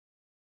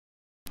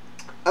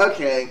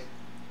Okay.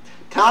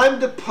 Time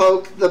to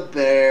poke the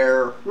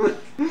bear. Where's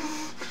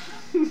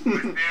the bear?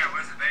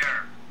 Where's the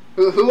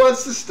bear? Who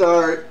wants to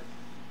start?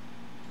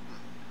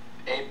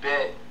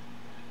 8-bit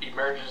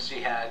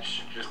emergency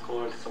hatch just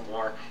closed some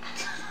more.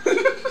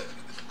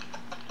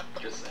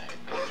 Just saying.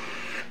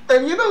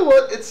 And you know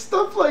what? It's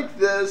stuff like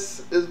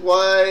this is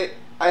why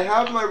I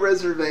have my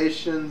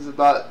reservations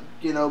about,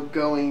 you know,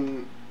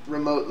 going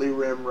remotely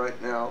RIM right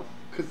now.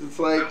 Because it's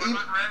like,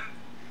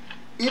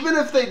 even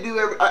if they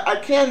do, I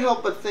can't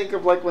help but think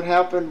of like what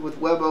happened with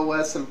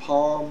WebOS and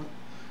Palm.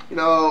 You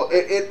know,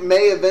 it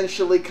may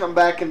eventually come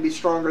back and be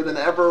stronger than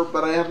ever,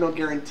 but I have no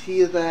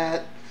guarantee of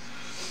that.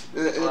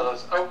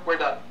 Oh, we're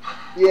done.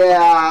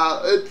 Yeah,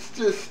 it's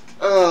just,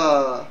 Do you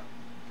want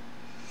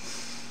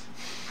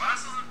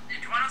to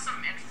know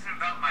something interesting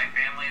about my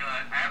family?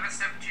 I have a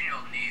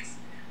 17-year-old niece.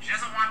 She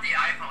doesn't want the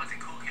iPhone with the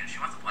cool kid. She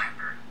wants a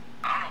BlackBerry.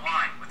 I don't know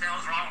why. What the hell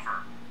is wrong with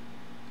her?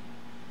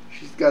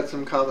 she's got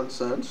some common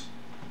sense.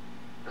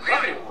 There's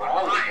nothing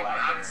wrong with I'm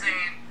BlackBerry. saying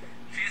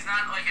she's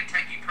not like a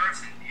techie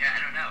person. Yeah, I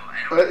don't know.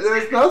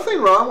 There's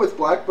nothing wrong with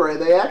BlackBerry.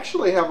 They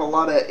actually have a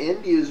lot of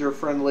end-user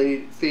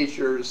friendly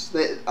features.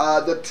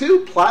 The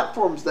two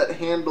platforms that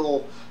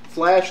handle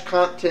Flash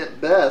content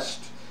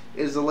best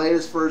is the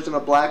latest version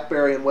of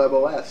BlackBerry and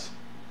WebOS.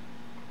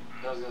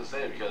 I was going to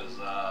say, because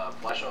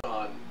Flash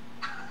on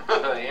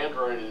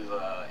Android is,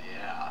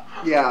 yeah.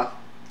 Yeah.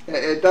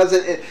 It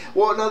doesn't...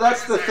 well, no,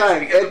 that's the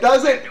thing. It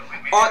doesn't...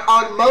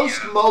 On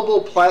most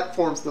mobile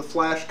platforms, the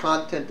Flash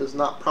content does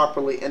not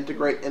properly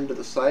integrate into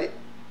the site.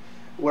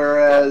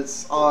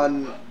 Whereas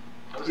on...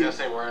 I was going to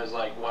say, whereas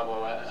like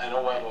WebOS, I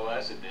know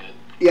WebOS it did.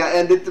 Yeah,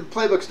 and the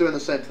Playbook's doing the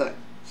same thing.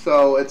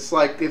 So it's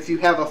like if you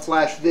have a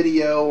Flash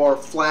video or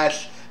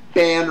Flash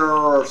banner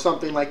or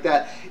something like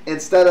that,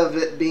 instead of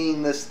it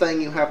being this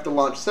thing you have to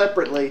launch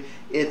separately,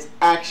 it's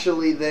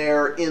actually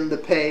there in the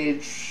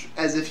page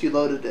as if you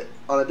loaded it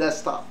on a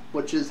desktop,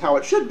 which is how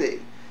it should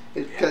be.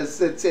 Because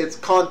it's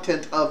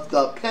content of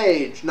the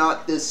page,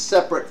 not this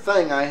separate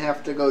thing I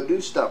have to go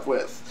do stuff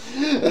with.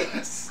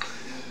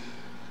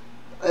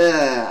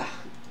 Okay.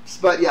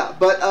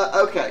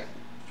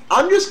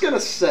 I'm just going to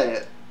say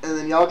it, and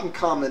then y'all can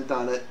comment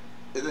on it.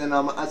 And then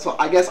so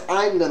I guess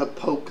I'm going to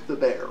poke the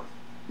bear.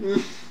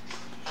 It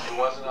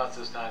wasn't us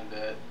this time,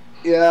 Dad.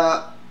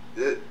 Yeah.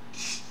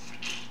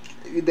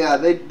 Yeah,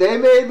 they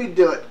made me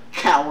do it,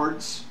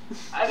 cowards.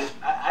 I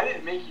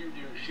didn't make you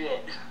do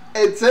shit.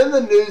 It's in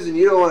the news and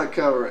you don't want to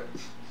cover it.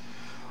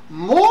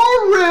 More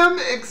RIM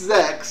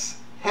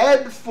execs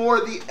head for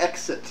the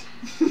exit.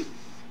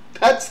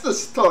 That's the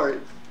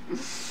story.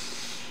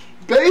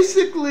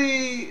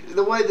 Basically,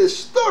 the way this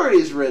story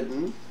is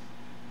written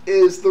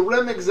is the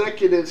RIM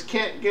executives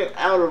can't get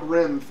out of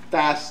RIM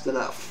fast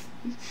enough.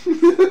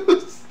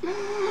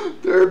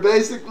 They're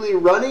basically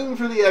running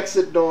for the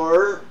exit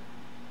door,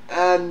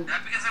 and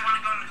That's because they want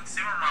to go into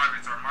consumer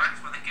markets or markets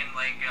where they can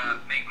like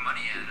make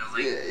money in. It was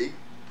like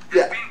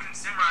yeah. it's being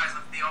consumerized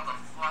with all the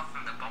fluff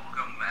and the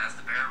bubblegum, as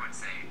the bear would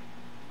say.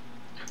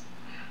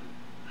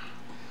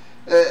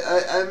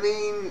 I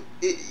mean,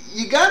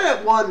 you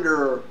gotta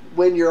wonder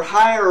when your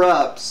higher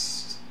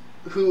ups,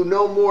 who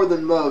know more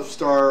than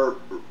most, are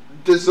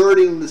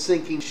deserting the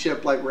sinking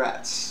ship like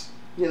rats.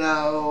 You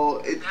know,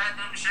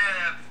 Abandon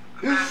ship,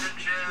 abandon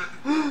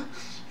ship.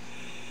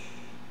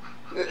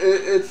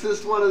 It's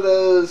just one of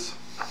those.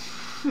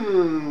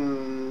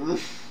 And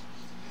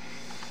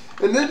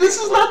then this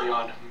is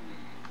not.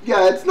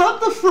 Yeah, it's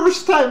not the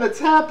first time it's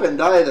happened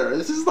either.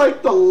 This is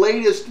like the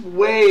latest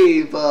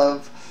wave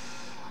of.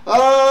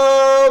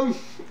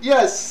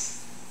 Yes.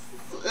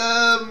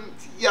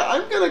 Yeah,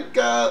 I'm gonna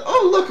go.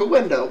 Oh, look, a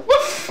window.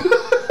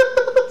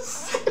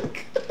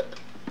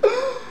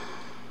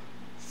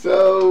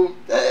 So,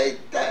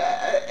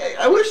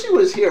 I wish he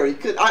was here. He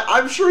could.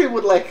 I'm sure he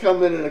would like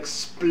come in and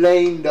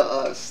explain to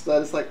us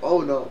that it's like,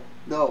 oh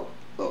no.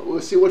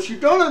 See, what you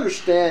don't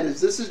understand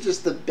is this is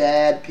just the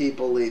bad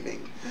people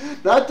leaving,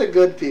 not the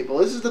good people.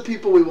 This is the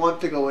people we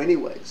want to go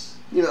anyways.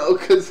 You know,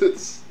 because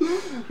this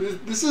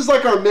is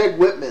like our Meg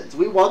Whitmans.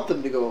 We want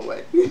them to go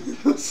away. So, who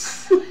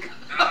do you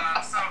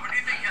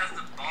think has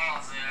the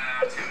balls to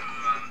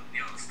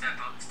step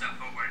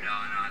forward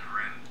on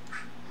RIM?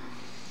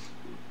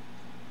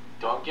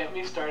 Don't get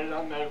me started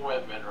on Meg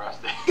Whitman,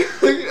 Rusty.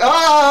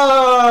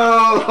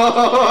 Oh!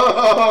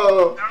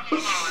 No,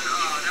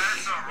 that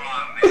is so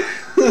wrong, man.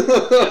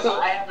 Yes,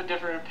 I have a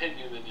different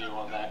opinion than you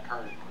on that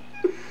currently.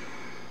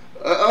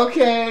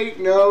 Okay,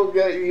 no,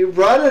 you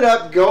brought it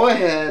up. Go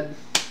ahead.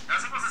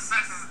 That's supposed to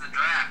sex as the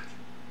draft.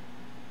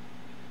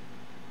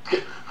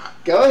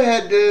 Go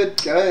ahead, dude.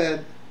 Go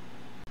ahead.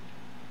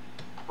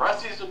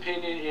 Rusty's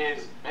opinion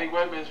is Meg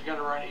Whitman's going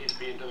to run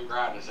HP into the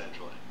ground,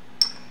 essentially.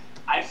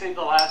 I think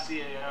the last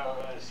CEO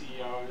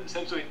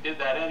essentially did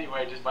that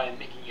anyway, just by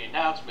making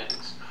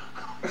announcements.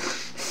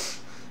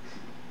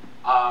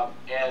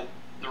 And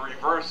the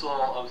reversal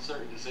of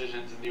certain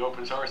decisions in the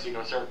open sourcing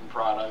of certain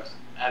products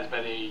has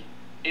been a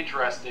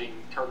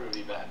interesting turn of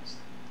events,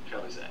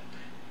 shall we say.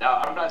 Now,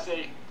 I'm not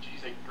saying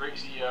she's a great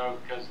CEO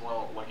because,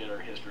 well, look at her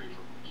history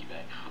from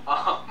eBay.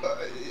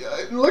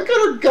 Look at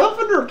her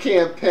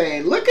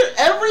campaign. Look at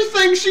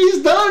everything she's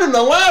done in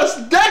the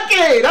last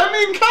decade. I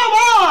mean, come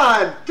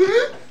on.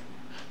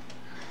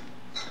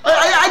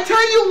 I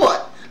tell you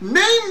what.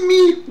 Name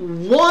me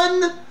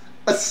one,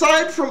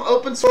 aside from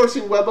open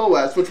sourcing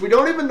WebOS, which we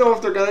don't even know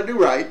if they're going to do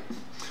right,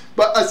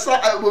 but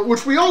aside,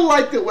 which we all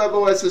like that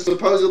WebOS is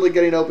supposedly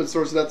getting open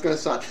source, so that's going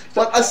to suck.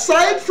 But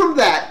aside from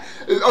that,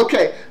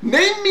 okay,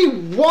 name me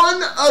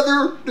one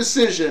other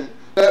decision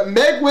that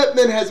Meg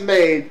Whitman has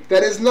made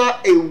that is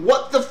not a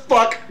what the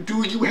fuck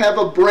do you have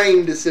a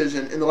brain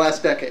decision in the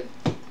last decade.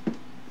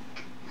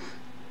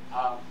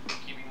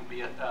 Keeping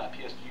the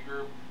PSG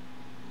group.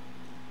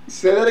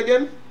 Say that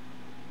again?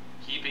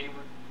 Keeping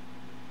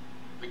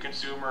the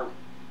consumer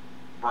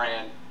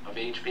brand of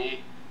HP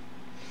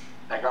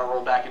that got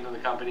rolled back into the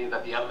company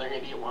that the other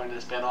idiot wanted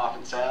to spin off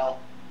and sell.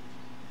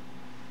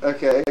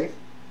 Okay.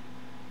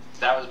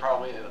 That was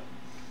probably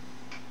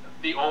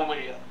the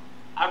only...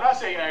 I'm not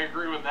saying I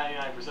agree with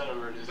 99% of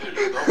her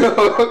decisions.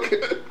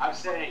 Okay. I'm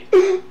saying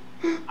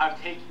I'm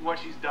taking what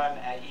she's done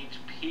at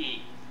HP.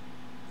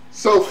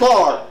 So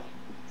far.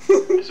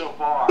 So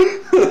far,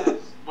 as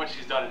what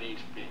she's done at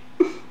HP.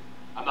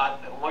 I'm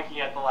not looking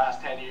at the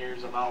last 10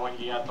 years. I'm not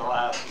looking at the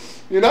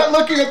last... You're not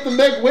looking at the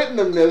Meg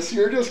Whitman-ness.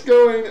 You're just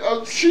going,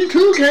 she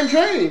too can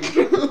change.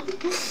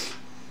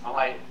 I'm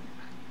like...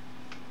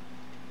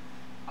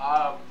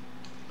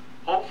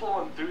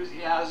 hopeful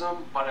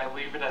enthusiasm, but I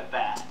leave it at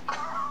that.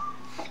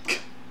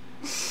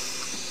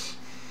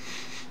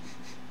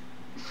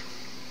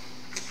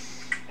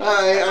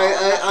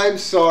 I'm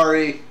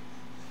sorry.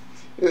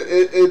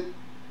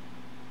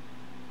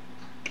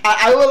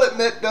 I will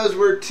admit those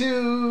were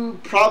two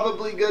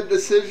probably good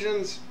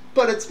decisions,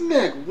 but it's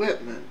Meg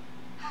Whitman.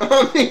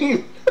 I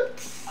mean...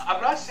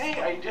 I'm not saying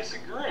I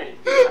disagree.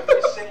 I'm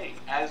just saying,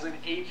 as an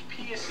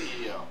HP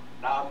CEO,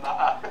 now I'm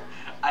not...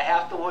 I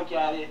have to look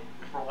at it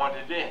for what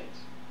it is.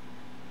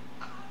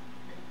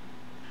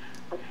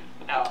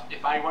 Now,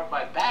 if I went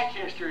by back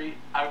history,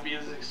 I would be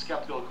as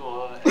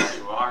skeptical as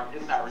you are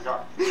in that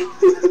regard.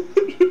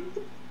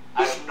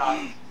 I'm not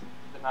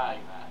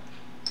denying that.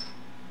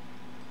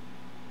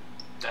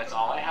 That's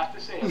all I have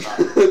to say about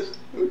it.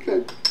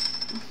 Okay.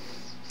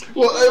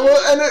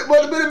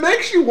 But it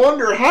makes you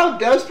wonder how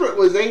desperate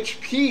was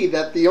HP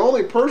that the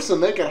only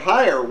person they could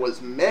hire was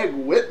Meg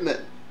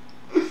Whitman.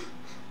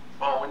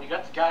 Well, when you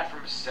got the guy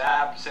from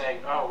SAP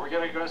saying, "Oh, we're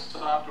gonna go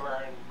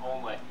software and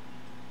only,"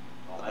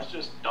 well, that's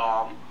just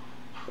dumb.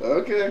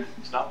 Okay.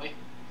 It's not like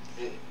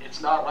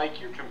it's not like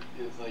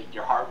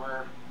your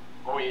hardware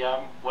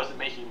OEM wasn't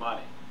making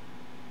money.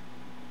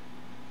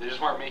 They just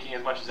weren't making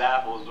as much as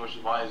Apple, which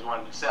is why they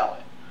wanted to sell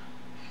it.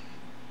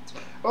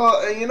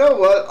 Well, you know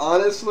what?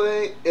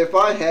 Honestly, if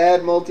I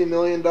had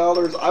multi-million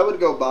dollars, I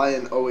would go buy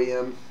an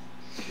OEM.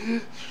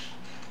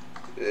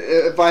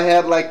 If I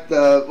had like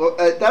that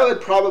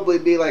would probably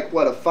be like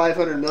what, a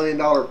 $500 million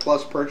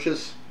plus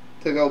purchase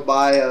to go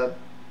buy a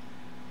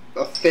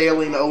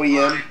failing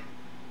OEM. Yeah.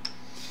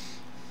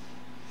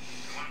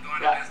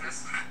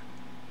 Business?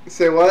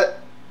 Say what?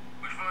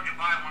 Which one would you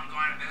buy? One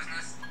going to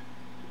business?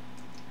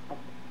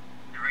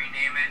 To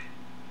rename it?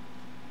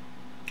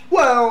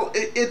 Well,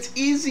 it's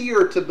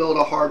easier to build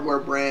a hardware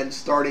brand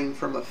starting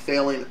from a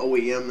failing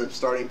OEM than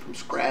starting from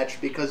scratch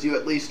because you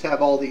at least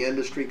have all the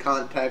industry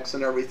contacts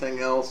and everything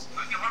else.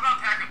 Okay, what about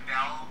Packard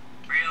Bell?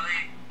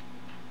 Really?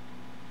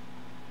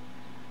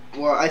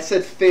 Well, I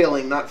said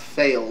failing, not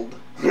failed.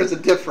 There's a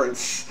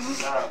difference.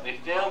 No, they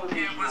failed in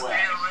the US. It was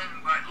failing,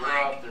 but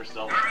Europe, they're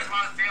still the reason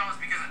why it was failing was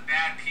because of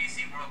bad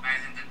PC World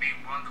magazine that made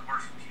one of the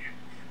worst computers.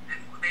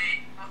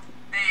 They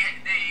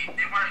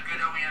weren't a good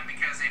OEM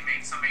because they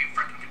made so many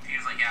freaking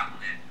computers like Apple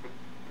did.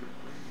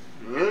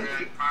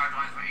 The product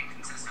lines were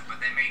inconsistent, but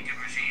they made good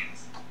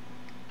machines.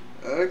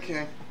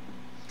 Okay.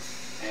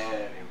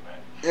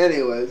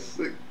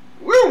 Anyways,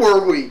 where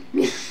were we?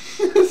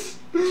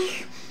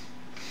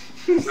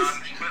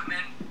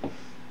 Equipment.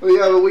 Well,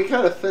 yeah, but we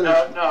kind of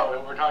finished.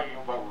 No, we're talking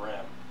about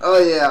RAM. Oh,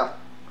 yeah.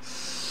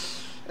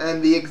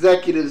 And the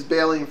executives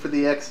bailing for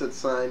the exit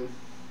sign.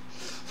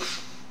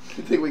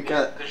 I think we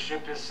got... The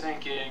ship is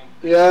sinking.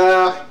 Yeah. You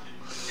know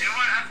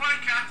what? I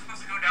thought Cap's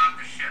supposed to go down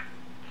the ship.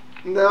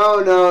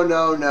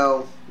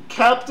 No.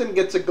 Captain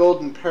gets a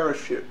golden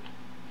parachute.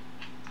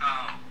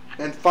 Oh.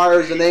 And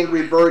fires an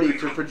angry birdie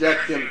to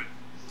project him.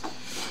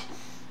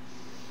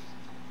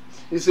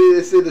 You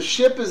see, the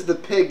ship is the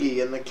piggy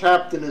and the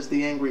captain is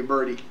the angry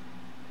birdie.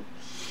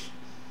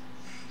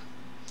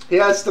 He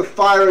has to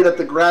fire it at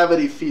the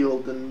gravity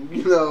field, and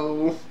you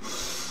know,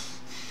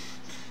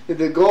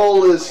 the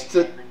goal is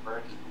to. Angry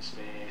birds in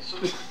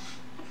space.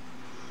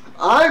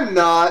 I'm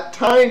not.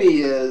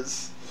 Tiny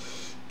is,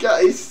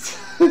 guys.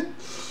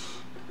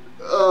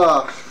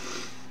 Ugh.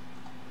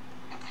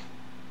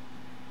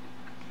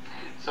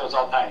 So it's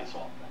all Tiny's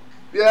fault.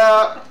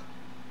 Yeah.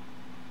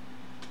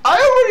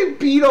 I already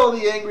beat all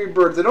the Angry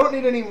Birds. I don't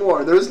need any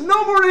more. There's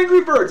no more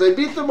Angry Birds. I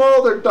beat them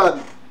all. They're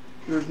done.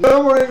 There's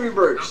no more Angry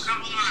Birds. No,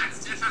 come on.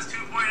 It's Tetris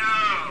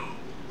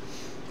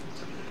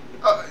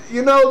 2.0.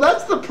 You know,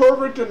 that's the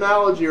perfect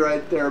analogy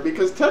right there,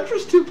 because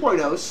Tetris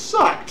 2.0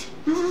 sucked.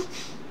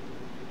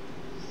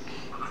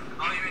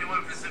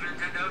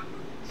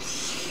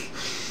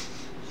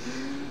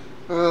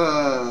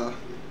 Uh,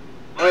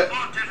 Well, I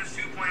bought Tetris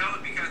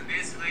 2.0 because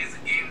basically it's a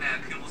game that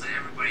appeals to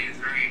everybody. It's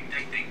very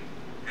addicting,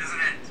 isn't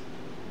it?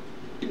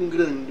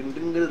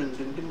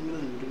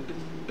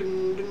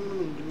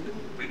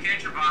 Okay,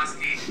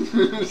 Trabosky.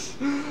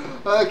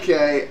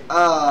 Okay,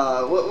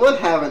 what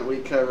haven't we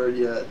covered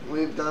yet?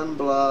 We've done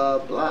blah,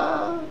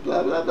 blah,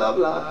 blah, blah, blah,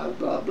 blah,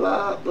 blah,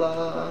 blah,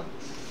 blah.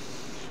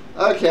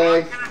 Okay. Well,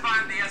 I couldn't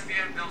find the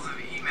SPN bills of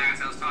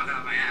Emacs. I was talking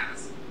out my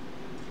ass.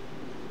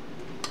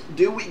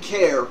 Do we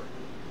care?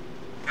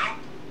 Nope.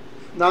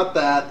 Not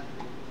that,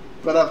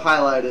 but I've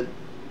highlighted.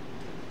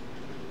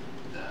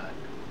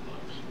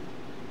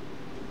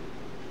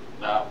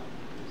 No. Oh,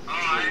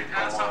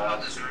 I was talking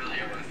about this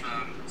earlier with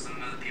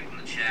some other people in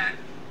the chat.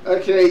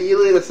 Okay,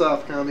 you lead us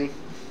off, Kami.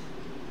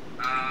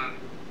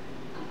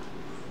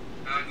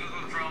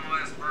 Google Chrome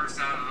OS burst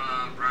out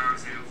of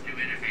browser with new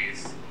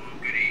interface.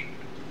 Ooh, goody.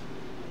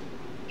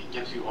 It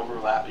gives you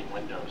overlapping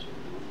windows.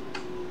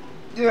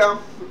 Yeah.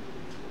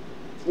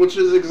 Which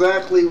is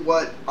exactly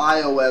what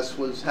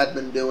iOS had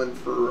been doing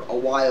for a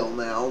while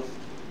now.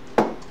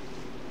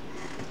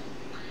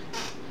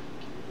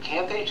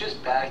 Can't they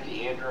just back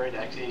the Android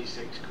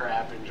x86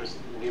 crap and just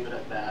leave it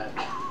at that?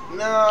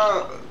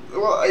 No,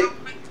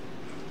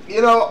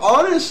 well,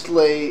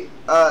 honestly,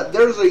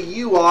 there's a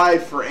UI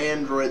for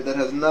Android that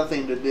has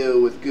nothing to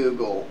do with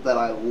Google that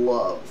I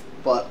love,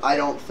 but I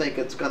don't think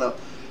it's going to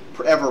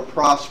ever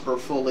prosper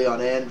fully on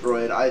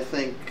Android. I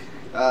think,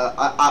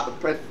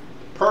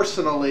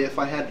 personally, if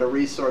I had the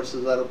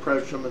resources, I'd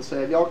approach them and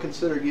say, have y'all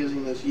considered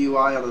using this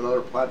UI on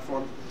another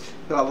platform?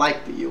 Because I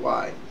like the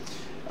UI.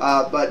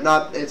 But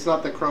it's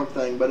not the Chrome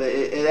thing, but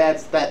it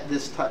adds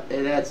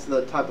it adds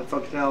the type of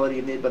functionality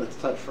you need, but it's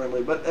touch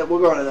friendly. But we'll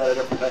go into that a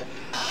different day.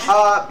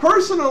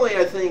 Personally,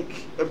 I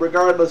think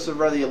regardless of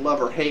whether you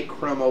love or hate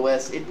Chrome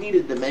OS, it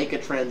needed to make a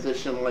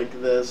transition like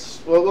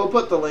this. Well, we'll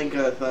put the link in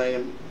a thing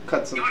and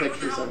cut some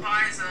pictures in. Who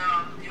buys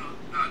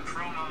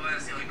Chrome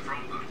OS, like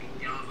Chromebook?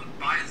 Who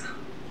buys them?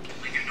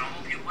 Like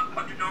normal people.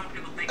 What do normal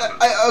people think about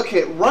it?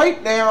 Okay,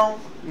 right now,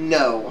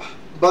 no.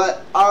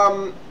 But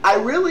I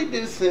really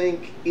do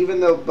think, even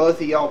though both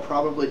of y'all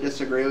probably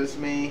disagree with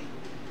me,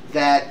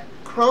 that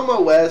Chrome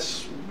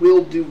OS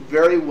will do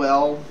very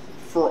well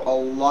for a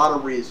lot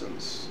of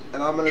reasons.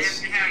 And I'm gonna.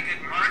 If it had a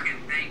good market,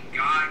 thank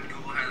God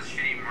Google has a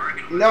shitty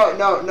market.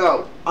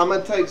 No. I'm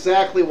gonna tell you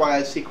exactly why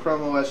I see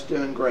Chrome OS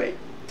doing great.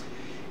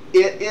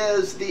 It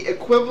is the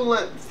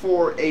equivalent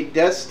for a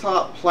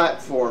desktop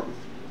platform.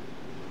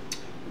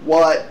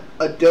 What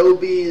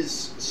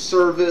Adobe's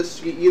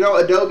service,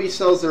 Adobe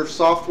sells their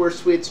software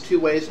suites two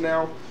ways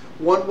now.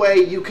 One way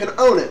you can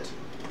own it.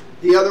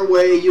 The other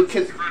way you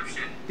can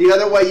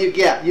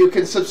you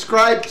can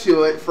subscribe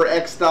to it for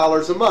X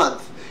dollars a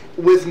month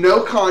with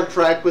no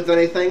contract with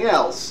anything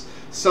else.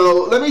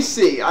 So let me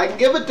see. I can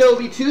give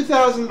Adobe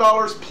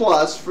 $2,000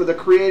 plus for the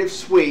Creative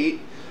Suite,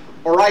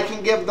 or I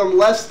can give them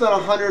less than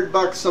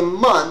 $100 a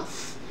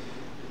month.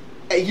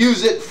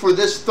 Use it for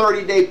this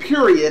 30-day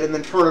period and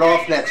then turn it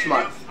off next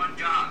month. One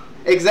job.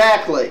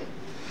 Exactly.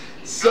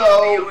 So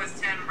OS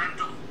 10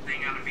 rental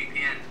thing on a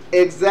VPN.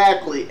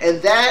 Exactly,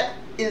 and that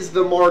is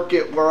the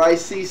market where I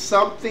see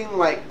something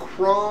like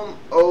Chrome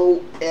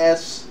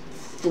OS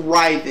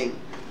thriving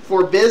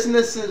for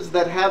businesses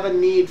that have a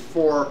need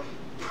for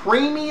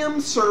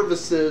premium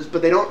services,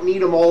 but they don't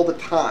need them all the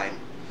time.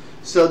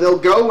 So they'll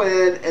go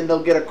in and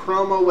they'll get a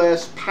Chrome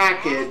OS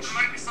package.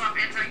 Microsoft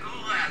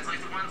anti-Google ads,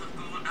 like the ones with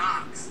Google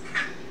Docs.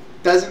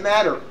 Doesn't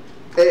matter.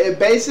 It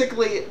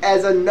basically,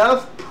 as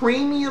enough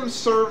premium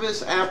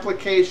service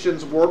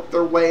applications work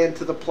their way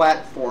into the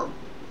platform,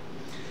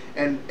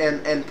 and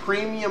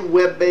premium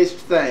web-based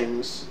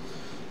things,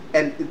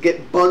 and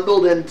get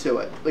bundled into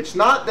it. It's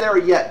not there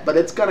yet, but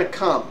it's going to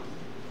come.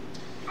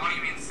 Oh,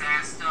 you mean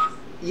SaaS stuff?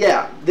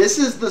 Yeah, this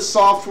is the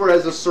software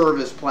as a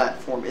service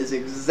platform, is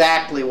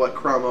exactly what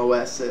Chrome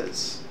OS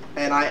is.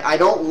 And I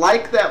don't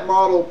like that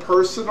model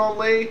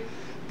personally,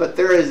 but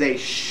there is a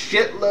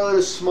shitload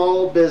of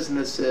small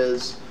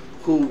businesses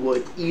who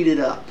would eat it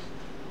up.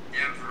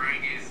 Yeah,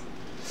 Ferengis.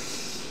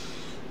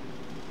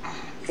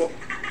 Well,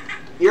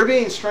 you're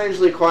being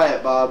strangely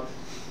quiet, Bob.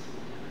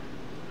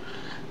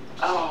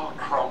 Oh,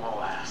 Chrome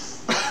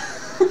OS.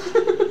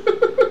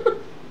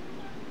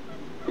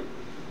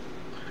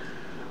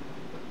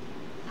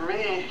 For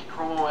me,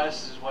 Chrome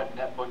OS is what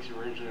netbooks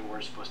originally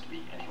were supposed to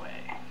be anyway.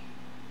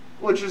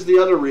 Which is the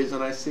other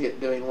reason I see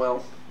it doing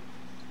well.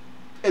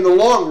 In the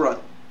long run.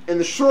 In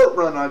the short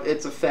run,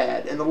 it's a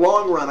fad. In the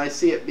long run, I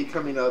see it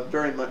becoming a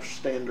very much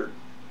standard.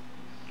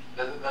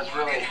 That's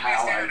really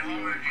how I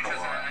view Chrome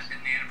OS. In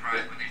the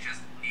enterprise, when they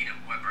just need a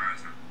web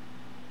browser.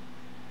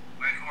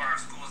 Or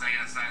schools that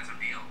get assigned some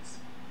deals.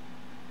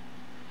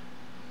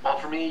 Well,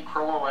 for me,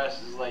 Chrome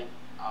OS is like,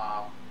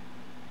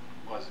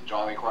 what is it,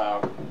 Jolly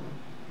Cloud?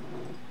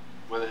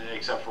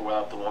 Except for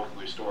without the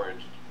locally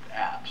storage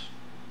apps,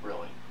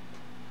 really.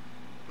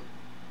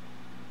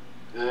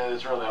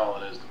 It's really all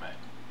it is to me.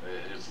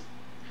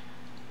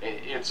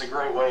 It's a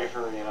great way for,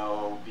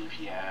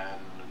 VPN,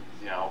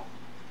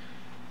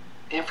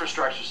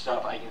 infrastructure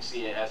stuff. I can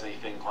see it as a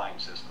thin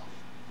client system.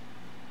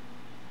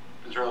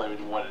 is really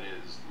what it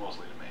is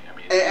mostly to me. I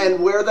mean,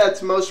 and where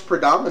that's most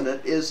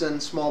predominant is in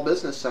small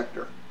business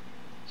sector.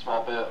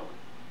 Small bit.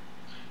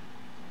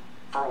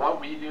 For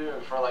what we do,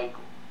 for like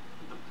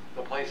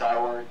the place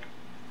I work,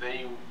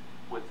 they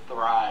would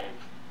thrive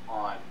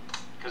on,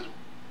 because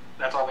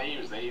that's all they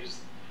use. They use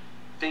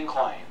thin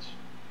clients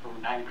for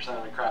 90%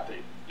 of the crap they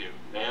do.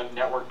 They have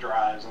network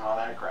drives and all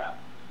that crap.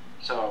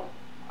 So,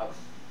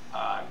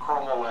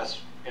 Chrome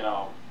OS,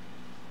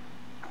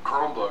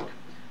 Chromebook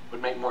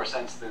would make more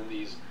sense than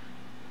these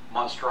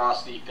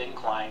monstrosity thin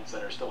clients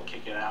that are still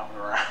kicking out and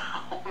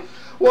around.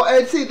 Well,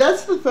 and see,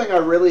 that's the thing I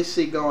really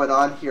see going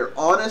on here.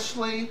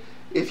 Honestly,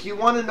 if you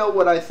want to know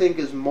what I think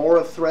is more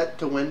a threat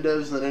to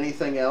Windows than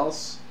anything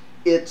else,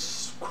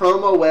 it's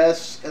Chrome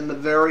OS and the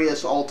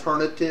various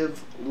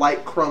alternative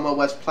like Chrome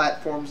OS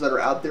platforms that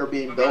are out there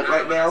being built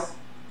right now.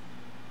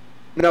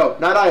 No,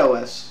 not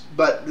iOS,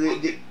 but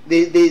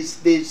these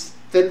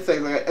thin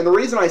things. And the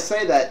reason I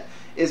say that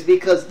is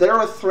because they're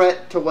a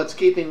threat to what's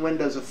keeping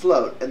Windows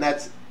afloat, and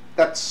that's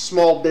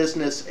small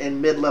business and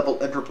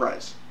mid-level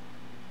enterprise,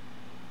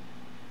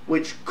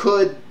 which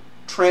could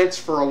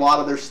transfer a lot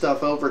of their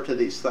stuff over to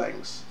these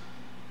things,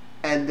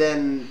 and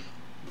then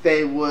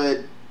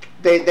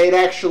they'd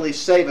actually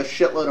save a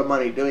shitload of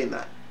money doing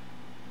that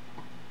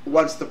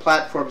once the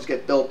platforms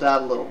get built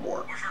out a little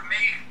more. Which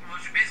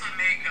would basically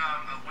make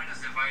a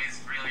Windows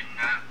device really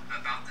not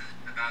about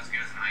as good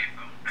as an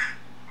iPhone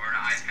or an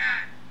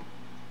iPad.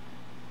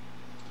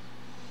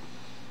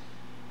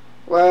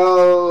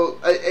 Well,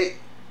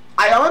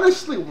 I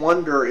honestly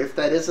wonder if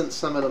that isn't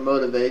some of the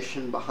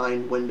motivation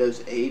behind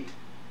Windows 8,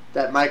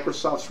 that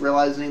Microsoft's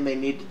realizing they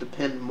need to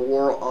depend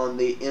more on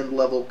the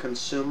end-level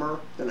consumer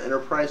than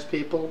enterprise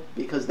people,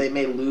 because they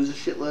may lose a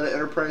shitload of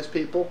enterprise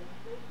people.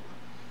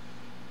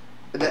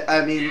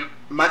 I mean,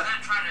 they're bad.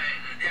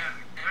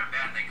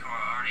 They go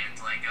already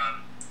into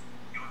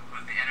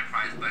with the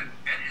enterprise, but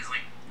Ben is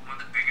like one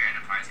of the bigger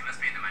enterprise. He must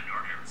be in the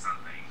minority or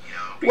something,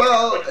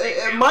 Well,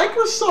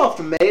 Microsoft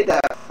made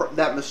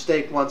that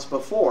mistake once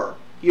before.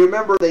 You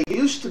remember they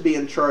used to be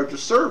in charge of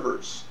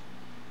servers,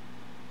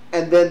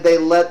 and then they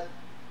let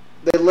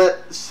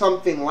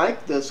something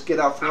like this get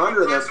out from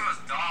under them. First it was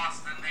DOS,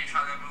 then they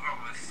tried to move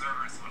over with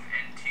servers with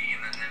NT,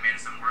 and then they made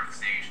some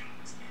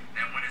workstations.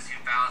 Then Windows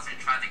 2000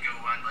 tried to go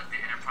on the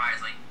enterprise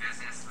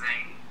business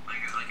thing, it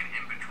was an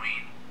in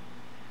between.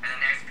 And then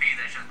XP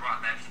they just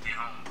brought that to the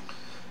home.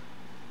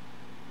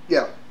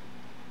 Yeah.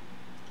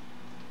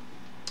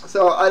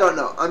 So I don't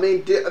know. I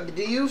mean, do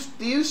you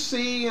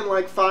see in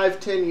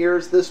 5-10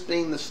 years this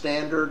being the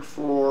standard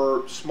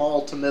for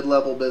small to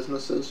mid-level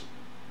businesses?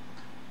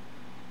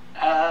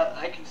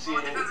 I can see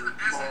it business,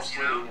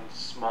 mostly in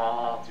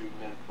small to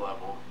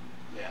mid-level.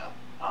 Yeah.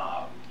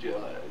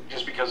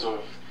 Just because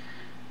of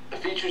the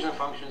features and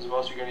functions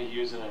most you're going to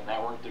use in a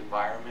networked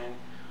environment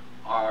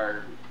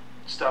are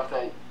stuff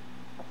that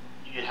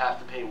you have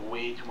to pay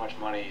way too much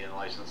money in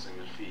licensing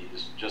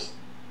fees just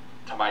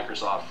to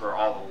Microsoft for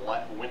all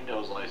the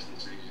Windows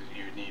licenses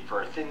you need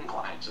for a thin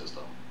client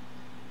system.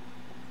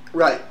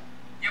 Right.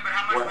 Yeah, but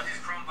how much would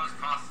these Chromebooks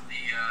cost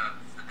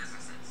the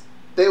businesses?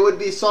 They would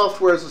be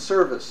software as a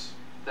service.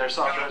 They're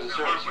software as a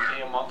service.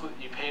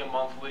 You pay a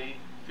monthly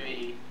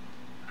fee.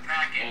 The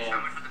package.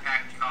 How much would the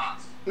package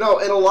cost? No,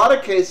 in a lot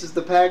of cases,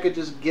 the package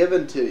is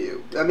given to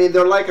you. I mean,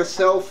 they're like a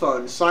cell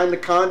phone. Sign the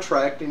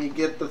contract and you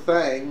get the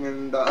thing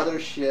and the other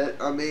shit.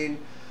 I mean,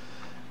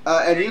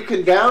 and you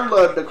can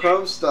download the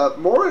Chrome stuff.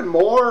 More and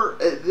more,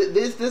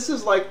 this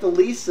is like the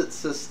Lease It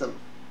system,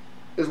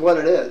 is what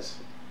it is.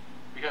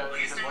 Because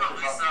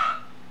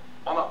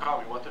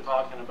what they're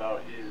talking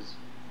about is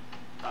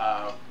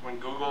when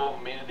Google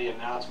made the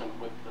announcement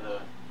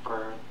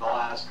for the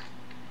last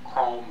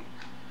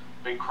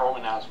big Chrome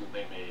announcement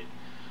they made.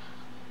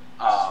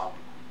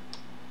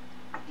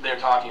 They're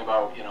talking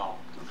about,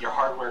 your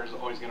hardware is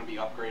always going to be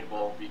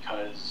upgradable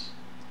because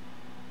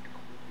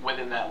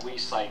within that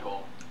lease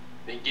cycle,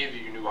 they give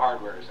you new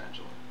hardware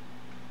essentially.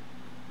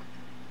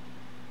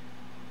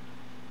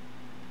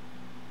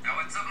 Now,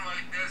 would something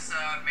like this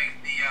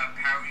make the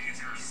power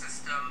user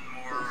system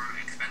more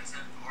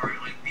expensive, or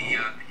the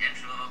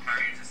entry-level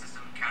power user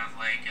system kind of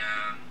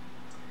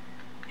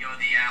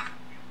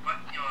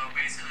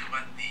basically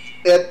what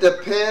the... It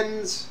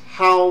depends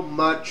how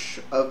much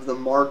of the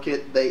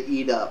market they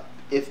eat up.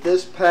 If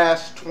this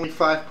passed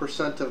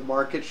 25% of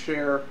market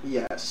share,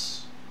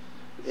 yes.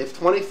 If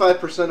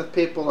 25% of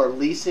people are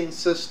leasing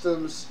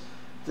systems,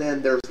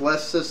 then there's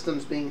less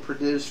systems being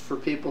produced for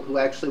people who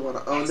actually want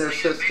to own their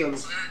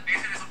systems.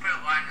 Basically, this will put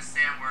a line in the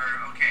sand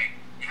where, okay,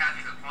 you have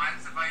these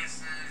appliance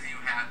devices, you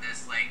have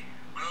this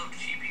little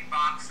cheapy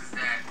boxes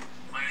that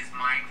plays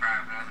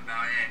Minecraft, and that's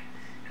about it.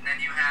 And then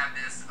you have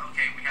this,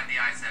 okay, we have the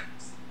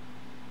i7s.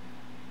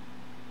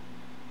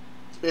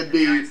 It'd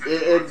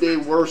be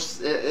worse.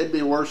 It'd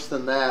be worse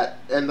than that.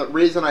 And the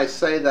reason I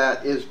say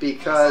that is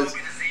because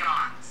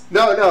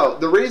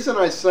the reason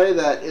I say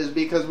that is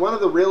because one of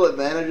the real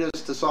advantages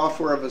to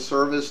software as a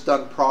service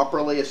done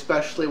properly,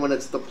 especially when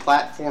it's the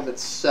platform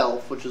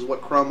itself, which is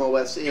what Chrome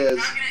OS is. You're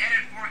not going to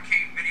edit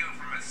 4K video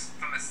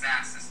from a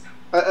SaaS system.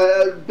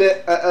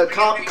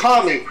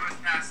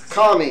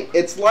 Kami,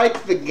 it's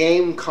like the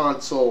game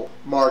console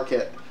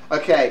market.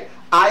 Okay,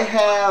 I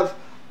have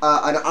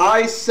an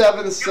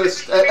i7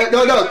 system.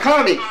 No,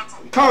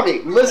 Kami,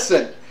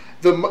 listen.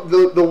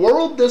 The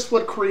world this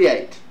would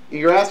create.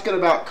 You're asking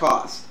about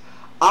cost.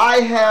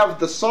 I have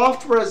the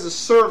software as a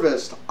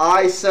service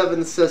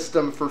i7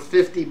 system for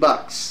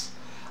 $50.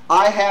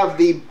 I have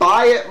the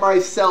buy it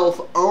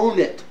myself, own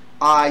it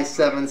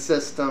i7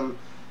 system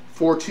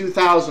for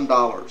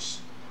 $2,000.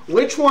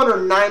 Which one are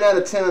 9 out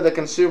of 10 of the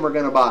consumer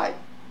going to buy?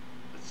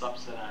 The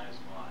subsidized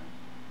one.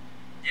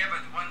 Yeah,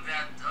 but the one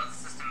that the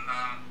system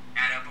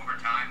add up over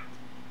time.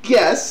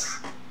 Yes.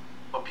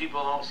 But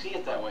people don't see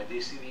it that way.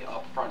 They see the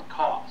upfront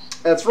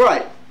cost. That's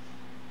right.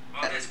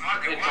 Well, it's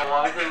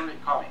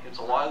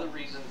a lot of the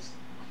reasons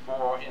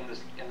for in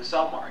the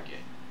cell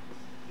market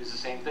is the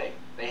same thing.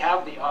 They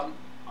have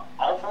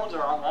all phones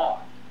are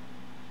unlocked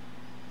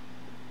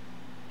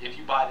if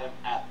you buy them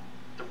at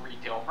the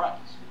retail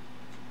price.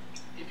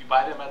 If you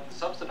buy them at the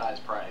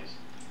subsidized price,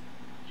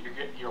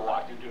 you're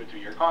locked into a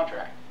 2-year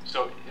contract.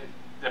 So it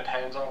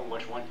depends on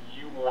which one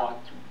you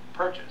want to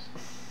purchase.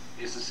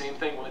 It's the same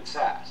thing with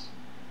SaaS.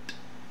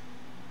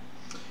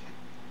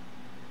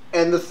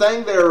 And the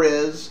thing there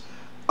is,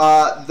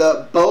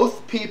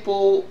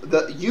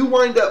 you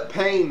wind up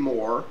paying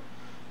more,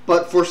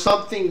 but for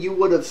something you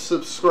would have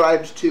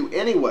subscribed to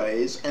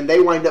anyways, and they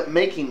wind up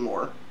making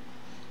more,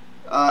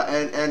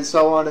 and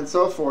so on and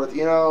so forth.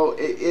 You know,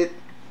 it's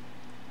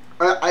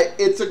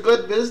a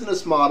good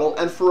business model,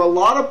 and for a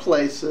lot of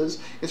places,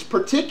 it's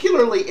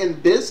particularly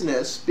in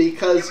business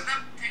because. Yeah, but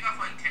that take off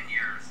like 10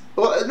 years.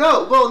 No.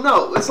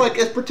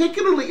 It's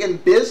particularly in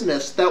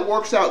business that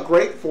works out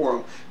great for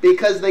them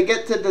because they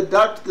get to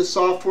deduct the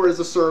software as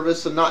a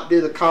service and not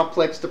do the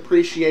complex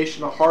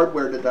depreciation of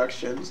hardware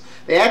deductions.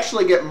 They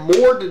actually get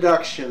more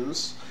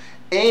deductions,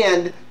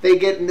 and they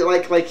get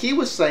like he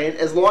was saying,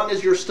 as long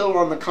as you're still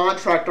on the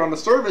contract on the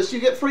service, you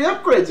get free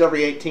upgrades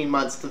every 18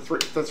 months to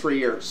 3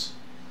 years.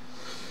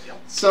 Yep.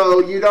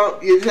 So you don't.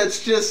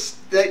 It's just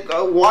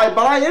why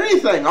buy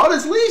anything? I'll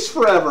just lease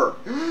forever.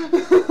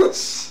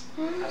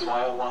 That's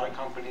why a lot of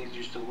companies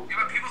used to. Yeah,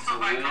 but people still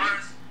buy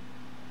cars.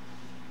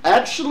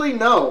 Actually,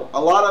 no.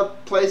 A lot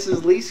of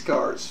places lease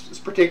cars. It's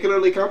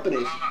particularly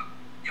companies.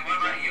 Yeah, what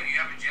about you? You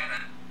have a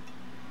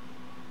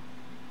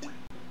Jetta.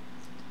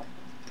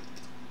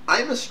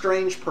 I'm a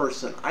strange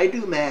person. I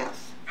do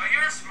math. No,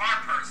 you're a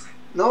smart person.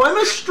 No, I'm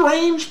a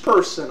strange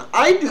person.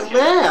 I do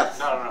math.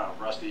 No,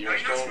 Rusty, you're a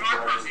strange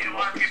smart person. person. You don't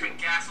want to pay for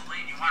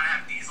gasoline. You want to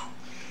have diesel.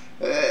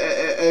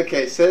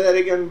 Okay, say that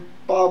again,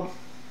 Bob.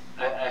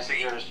 I say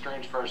you're a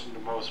strange person to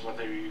most what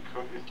they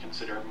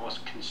consider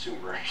most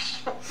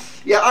consumers.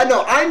 Yeah, I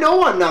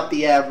know I'm not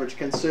the average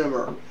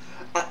consumer.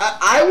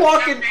 I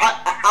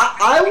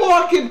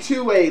walk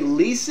into a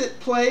lease it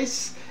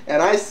place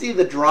and I see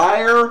the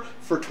dryer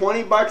for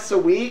 $20 a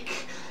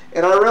week,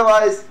 and I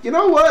realize, you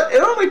know what?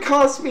 It only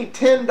costs me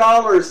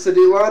 $10 to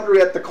do laundry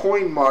at the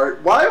Coin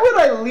Mart. Why would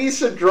I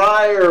lease a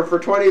dryer for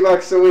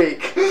 $20 a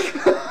week?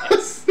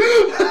 It's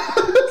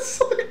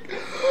like,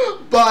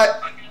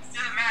 but.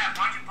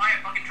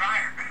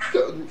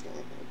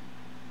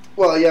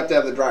 Well, you have to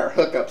have the dryer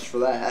hookups for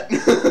that.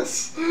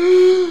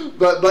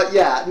 but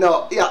yeah,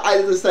 no, yeah.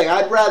 I just think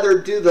I'd rather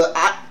do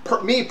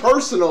me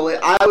personally,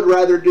 I would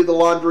rather do the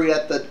laundry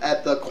at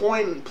the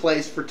coin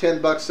place for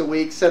 $10 a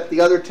week, set the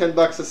other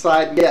 $10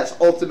 aside, and yes,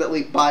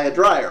 ultimately buy a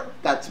dryer.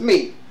 That's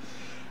me.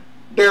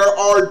 There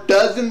are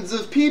dozens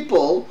of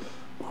people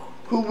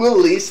who will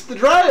lease the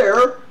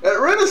dryer at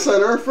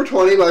Rent-A-Center for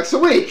 $20 a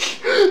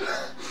week.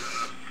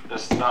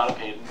 This is not a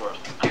paid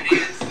endorsement. It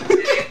is.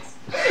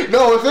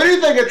 No, if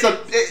anything, it's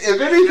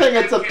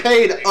a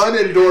paid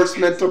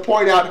unendorsement to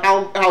point out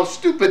how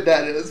stupid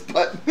that is.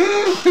 But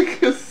because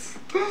those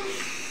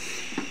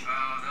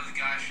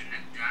guys should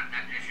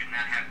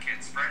not have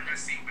kids. Spreading their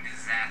seed with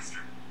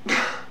disaster.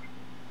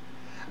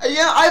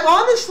 Yeah, I've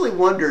honestly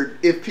wondered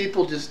if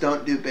people just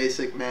don't do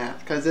basic math,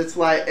 because it's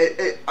like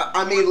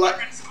I mean, like.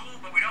 We're in school,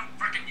 but we don't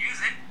freaking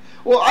use it.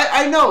 Well,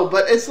 I know,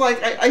 but it's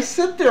like I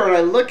sit there and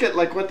I look at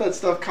like what that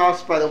stuff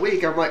costs by the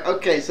week. I'm like,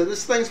 okay, so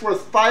this thing's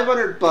worth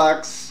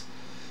 $500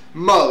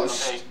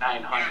 most. Okay,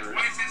 900.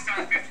 26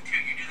 times 52.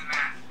 You do the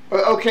math.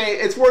 Okay,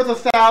 it's worth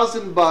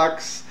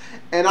 $1,000,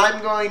 and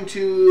I'm going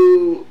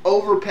to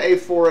overpay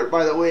for it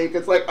by the week.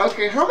 It's like,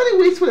 okay, how many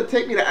weeks would it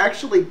take me to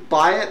actually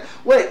buy it?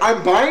 Wait,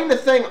 I'm buying the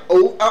thing.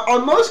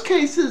 On most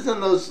cases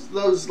in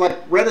those like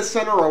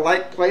Rent-A-Center or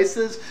like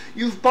places,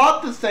 you've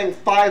bought the thing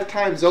 5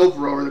 times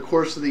over the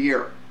course of the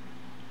year.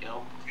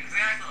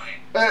 Exactly.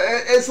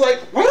 It's like,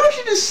 why don't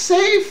you just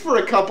save for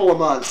a couple of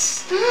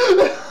months? We're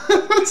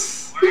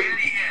idiots.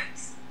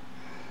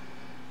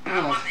 I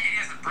don't want the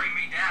idiots to bring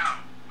me down.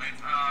 Like,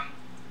 I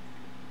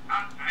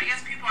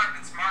guess people have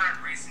been smarter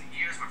in recent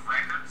years with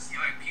records. You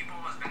know, like, people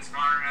have been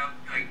smart enough,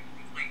 like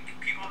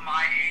people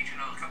my age and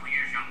a couple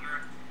years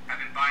younger have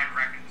been buying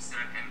records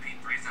instead of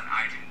MP3s on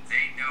iTunes.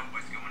 They know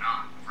what's going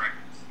on with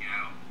records, you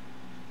know?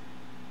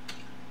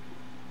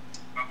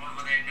 But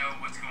will they know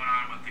what's going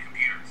on with the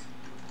computers?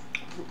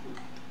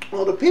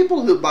 Well, the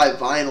people who buy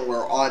vinyl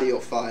are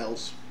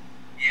audiophiles.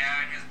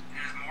 Yeah,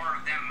 there's more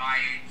of them my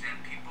age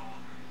than people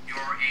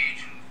your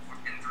age in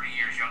 3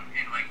 years young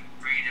in like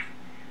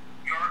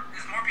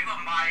there's more people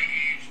my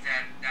age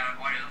that are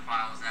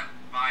audiophiles that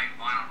buy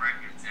vinyl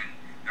records than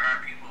there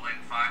are people like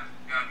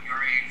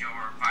your age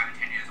or 5 to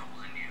 10 years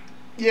older than you.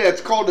 Yeah,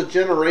 it's called a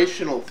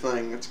generational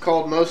thing. It's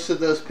called most of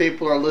those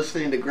people are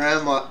listening to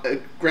grandma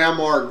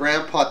or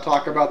grandpa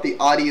talk about the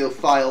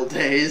audiophile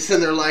days,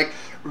 and they're like,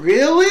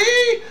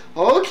 really?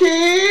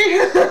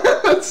 Okay.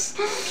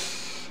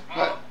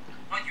 Well,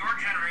 like your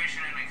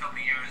generation in a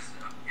couple years,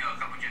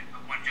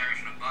 one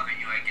generation above it,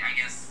 I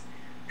guess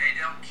they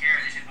don't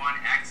care. They just want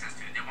access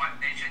to it. They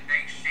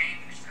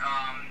exchanged.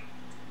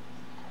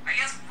 I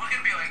guess we're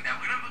gonna be like that.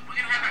 We're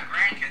gonna have our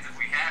grandkids if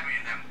we have any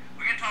of them.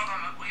 We're gonna tell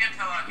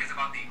our kids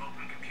about the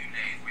open computer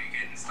days where you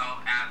can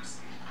install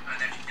apps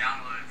that you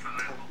downloaded from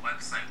a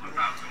website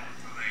without going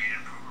through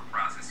an approval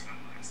process to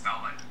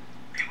install it.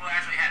 People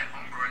actually had it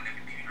homebrew in the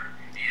computer.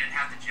 And you didn't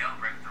have to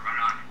jailbreak to run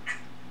on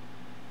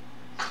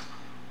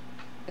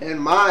it. In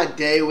my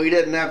day, we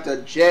didn't have to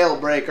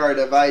jailbreak our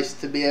device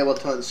to be able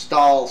to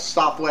install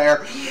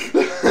software.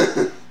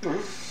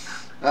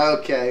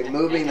 Okay,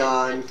 moving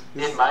on.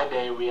 In my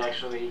day, we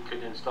actually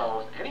couldn't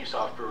install any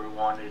software we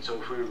wanted,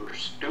 so if we were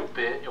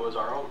stupid, it was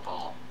our own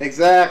fault.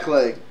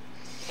 Exactly.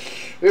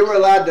 We were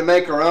allowed to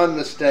make our own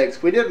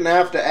mistakes. We didn't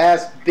have to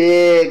ask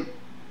big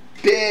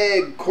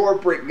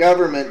corporate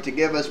government to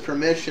give us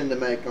permission to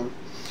make them.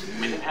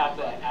 We didn't have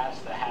to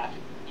ask the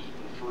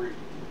half-eaten fruit.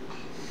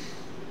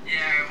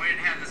 Yeah, we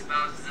didn't have to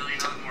spell a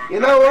zillion other more. You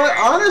know what?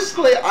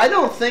 Honestly, I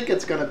don't think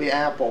it's going to be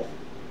Apple.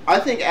 I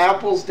think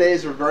Apple's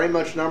days are very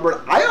much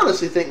numbered. I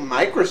honestly think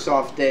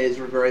Microsoft days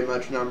are very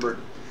much numbered.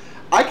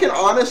 I can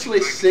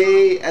honestly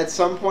see at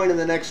some point in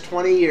the next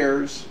 20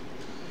 years,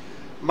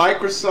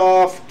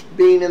 Microsoft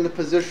being in the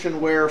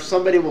position where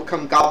somebody will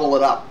come gobble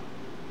it up.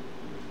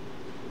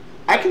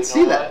 I can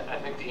see that. I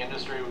think the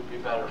industry would be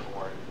better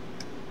for it.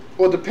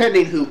 Well,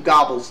 depending who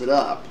gobbles it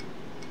up.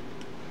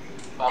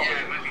 Yeah,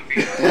 it might be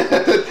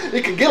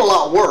It could get a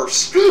lot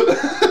worse.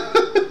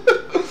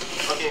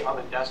 Okay, on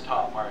the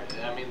desktop market,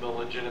 I mean the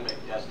legitimate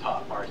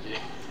desktop market,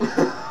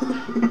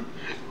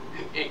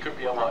 it could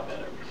be a lot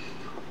better.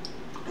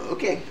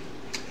 Okay.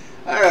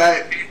 All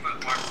right.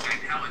 Facebook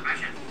market, hell,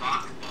 imagine if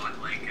Fox bought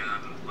like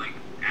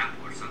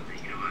Apple or something.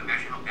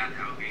 Imagine how bad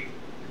that would be.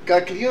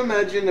 God, could you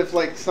imagine if,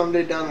 like,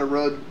 someday down the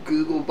road,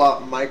 Google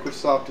bought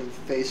Microsoft and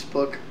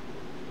Facebook?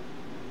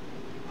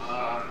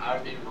 I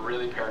would be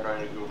really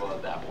paranoid of Google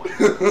at that point.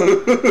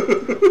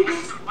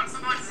 Once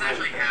the months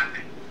actually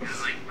happened,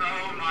 it's like,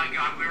 oh my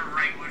god, we were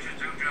right, we should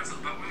do justice,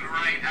 but we were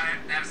right,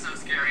 that's so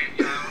scary,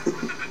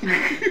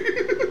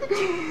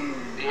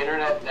 The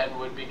internet then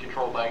would be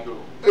controlled by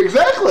Google.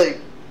 Exactly.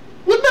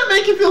 Wouldn't that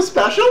make you feel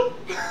special?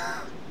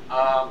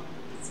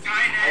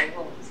 Skynet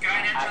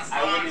just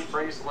I would launched.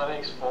 embrace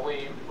Linux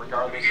fully,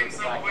 regardless of the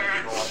fact that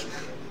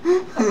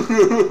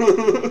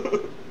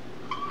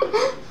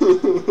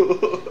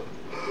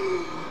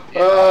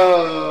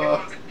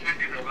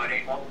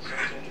Everybody.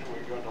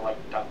 we're going to like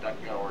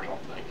DuckDuckGo or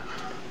something.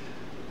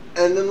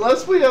 And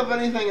unless we have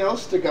anything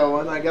else to go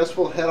in, I guess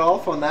we'll head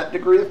off on that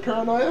degree of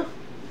paranoia.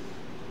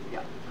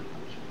 Yeah.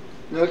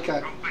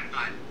 Okay.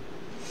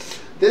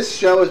 This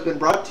show has been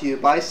brought to you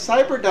by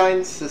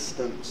Cyberdyne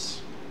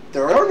Systems.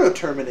 There are no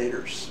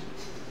Terminators.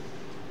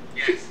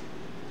 Yes.